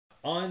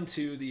On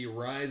to the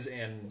Rise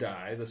and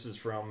Die. This is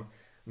from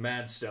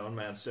Madstone.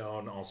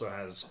 Madstone also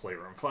has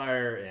Flavor and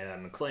Fire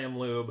and Clam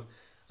Lube.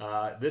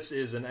 This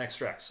is an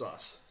extract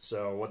sauce.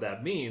 So what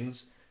that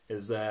means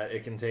is that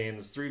it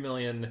contains 3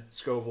 million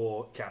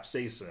Scoville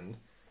capsaicin,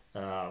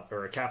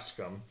 or a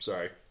capsicum,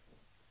 sorry.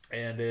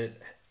 And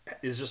it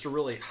is just a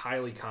really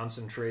highly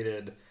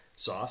concentrated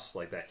sauce.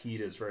 Like, that heat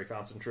is very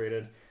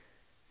concentrated.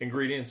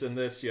 Ingredients in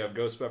this, you have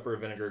ghost pepper,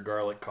 vinegar,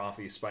 garlic,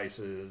 coffee,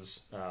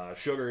 spices,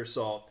 sugar,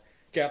 salt,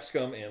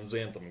 capsicum, and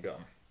xanthan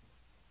gum.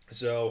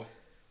 So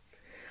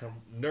I'm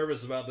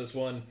nervous about this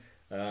one.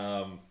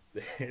 I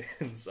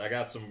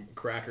got some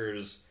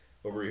crackers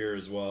over here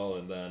as well,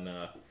 and then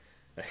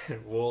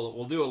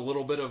we'll do a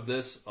little bit of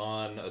this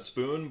on a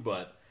spoon,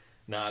 but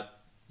not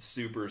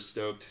super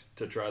stoked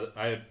to try.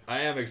 I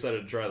am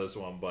excited to try this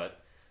one,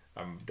 but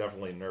I'm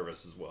definitely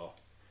nervous as well.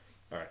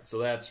 All right, so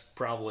that's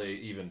probably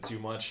even too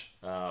much,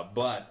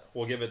 but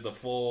we'll give it the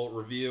full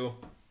review.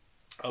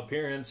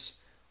 Appearance,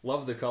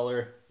 love the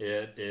color.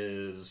 It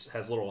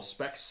has little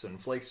specks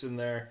and flakes in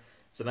there.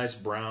 It's a nice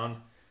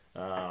brown.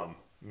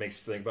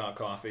 Makes you think about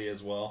coffee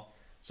as well.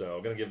 So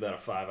I'm going to give that a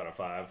 5 out of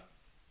 5.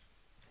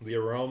 The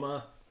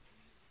aroma,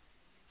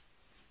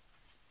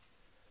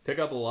 pick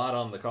up a lot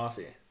on the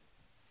coffee.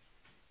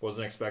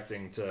 Wasn't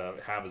expecting to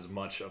have as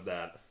much of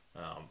that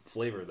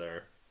flavor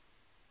there.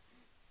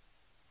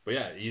 But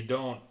yeah, you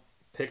don't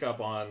pick up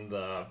on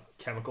the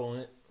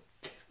chemical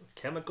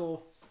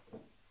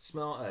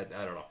smell. I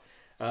don't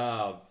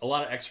know. A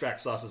lot of extract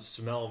sauces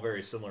smell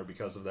very similar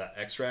because of that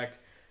extract,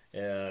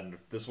 and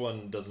this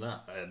one does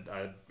not.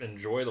 I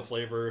enjoy the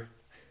flavor,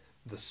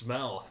 the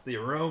smell, the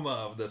aroma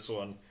of this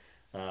one.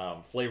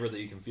 Flavor that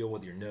you can feel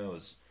with your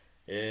nose.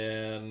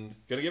 And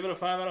gonna give it a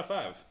 5 out of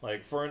 5.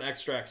 Like, for an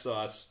extract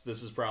sauce,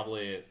 this is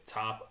probably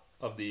top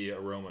of the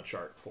aroma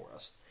chart for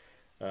us.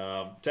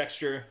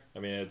 Texture, I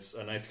mean, it's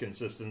a nice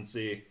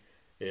consistency.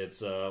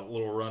 It's a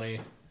little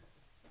runny.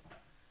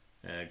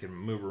 And it can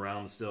move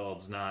around still.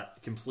 It's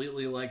not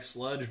completely like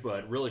sludge,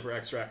 but really for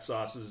extract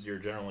sauces, you're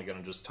generally going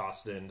to just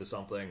toss it into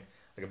something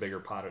like a bigger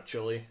pot of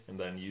chili and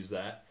then use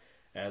that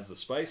as the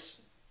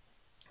spice.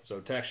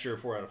 So texture,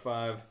 4 out of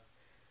 5.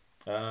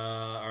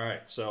 All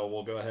right, so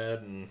we'll go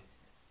ahead and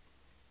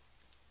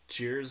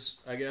cheers,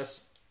 I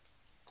guess.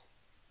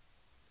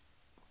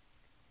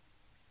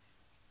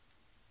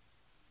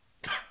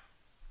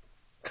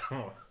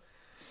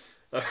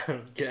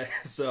 Okay,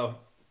 so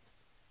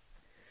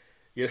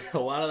you get a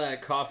lot of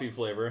that coffee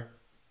flavor,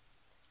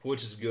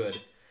 which is good.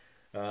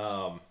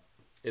 And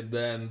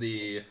then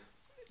the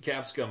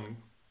capsicum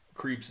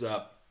creeps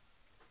up,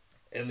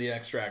 and the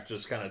extract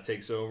just kind of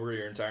takes over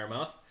your entire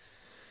mouth,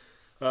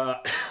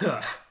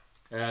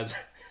 as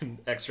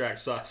extract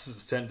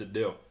sauces tend to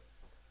do.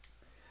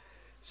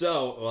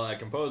 So, well, I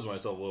composed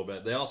myself a little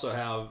bit. They also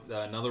have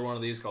another one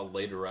of these called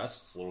Laid to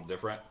Rest. It's a little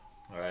different.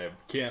 I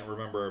can't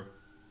remember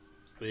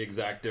the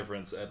exact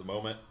difference at the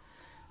moment.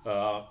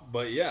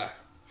 But yeah,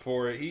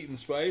 for heat and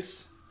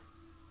spice,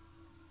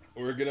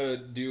 we're gonna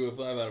do a 5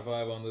 out of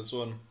 5 on this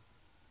one.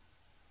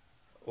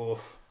 Oh,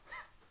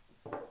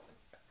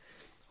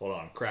 hold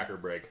on, cracker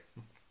break.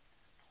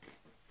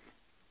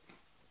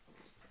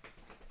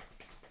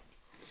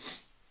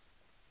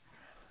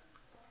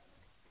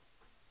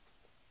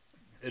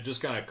 It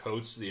just kind of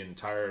coats the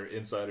entire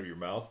inside of your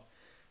mouth.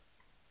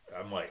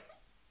 I'm like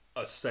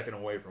a second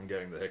away from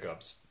getting the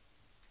hiccups.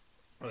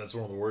 And that's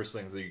one of the worst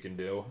things that you can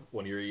do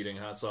when you're eating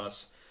hot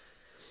sauce.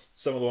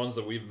 Some of the ones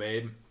that we've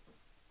made,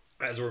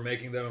 as we're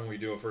making them and we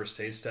do a first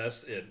taste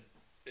test, it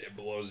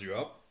blows you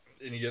up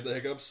and you get the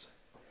hiccups.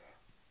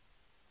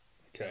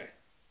 Okay,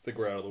 I think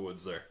we're out of the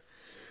woods there.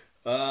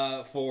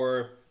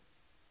 For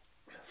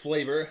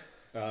flavor,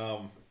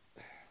 gonna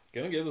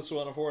give this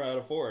one a 4 out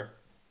of 4.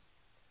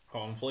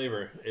 On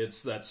flavor,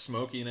 it's that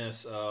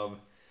smokiness of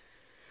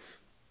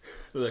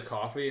the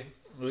coffee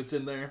that's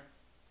in there.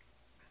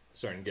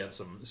 Starting to get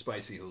some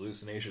spicy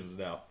hallucinations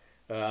now.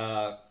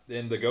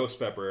 And the ghost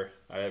pepper,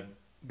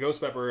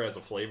 ghost pepper as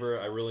a flavor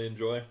I really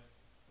enjoy.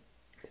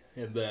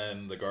 And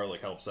then the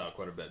garlic helps out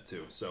quite a bit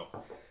too. So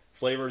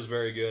flavor is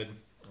very good.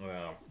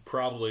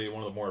 Probably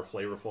one of the more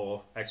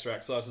flavorful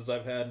extract sauces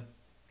I've had.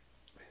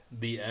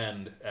 The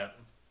end at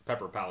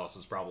Pepper Palace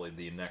is probably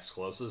the next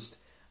closest.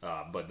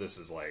 But this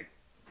is like,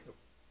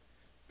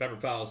 Pepper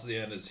Palace, the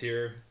end is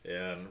here,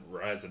 and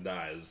Rise and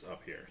Die is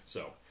up here.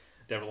 So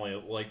definitely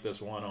like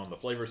this one on the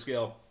flavor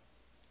scale.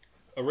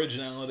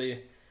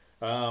 Originality,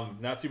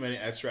 not too many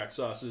extract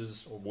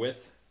sauces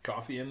with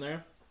coffee in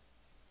there.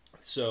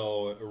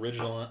 So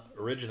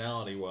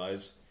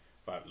originality-wise,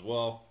 5 as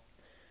well.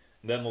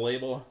 And then the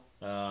label,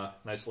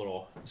 nice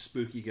little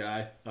spooky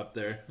guy up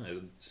there, a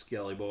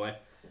skelly boy.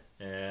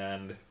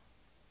 And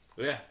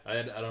yeah,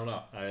 I don't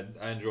know. I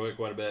enjoy it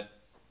quite a bit.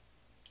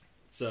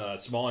 It's a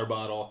smaller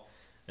bottle,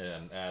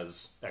 and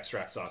as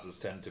extract sauces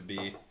tend to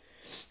be,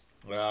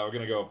 we're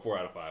going to go 4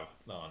 out of 5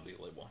 on the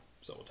label.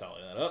 So we'll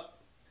tally that up.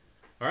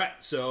 All right,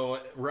 so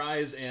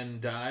Rise and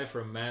Die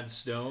from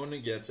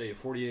Madstone gets a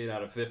 48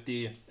 out of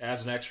 50.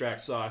 As an extract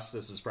sauce,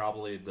 this is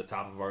probably the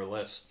top of our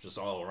list, just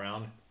all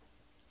around.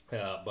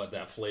 but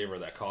that flavor,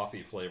 that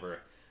coffee flavor,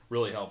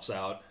 really helps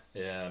out,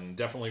 and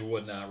definitely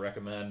would not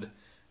recommend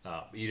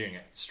eating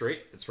it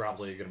straight. It's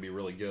probably going to be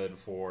really good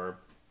for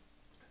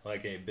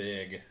like a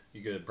big.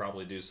 You could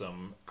probably do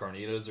some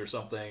carnitas or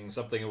something.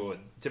 Something that would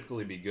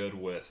typically be good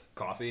with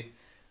coffee,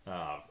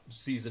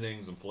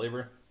 seasonings and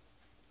flavor.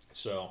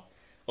 So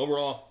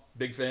overall,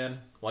 big fan.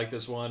 Like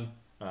this one.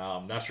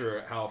 Not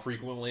sure how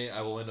frequently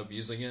I will end up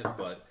using it,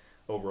 but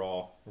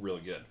overall,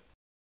 really good.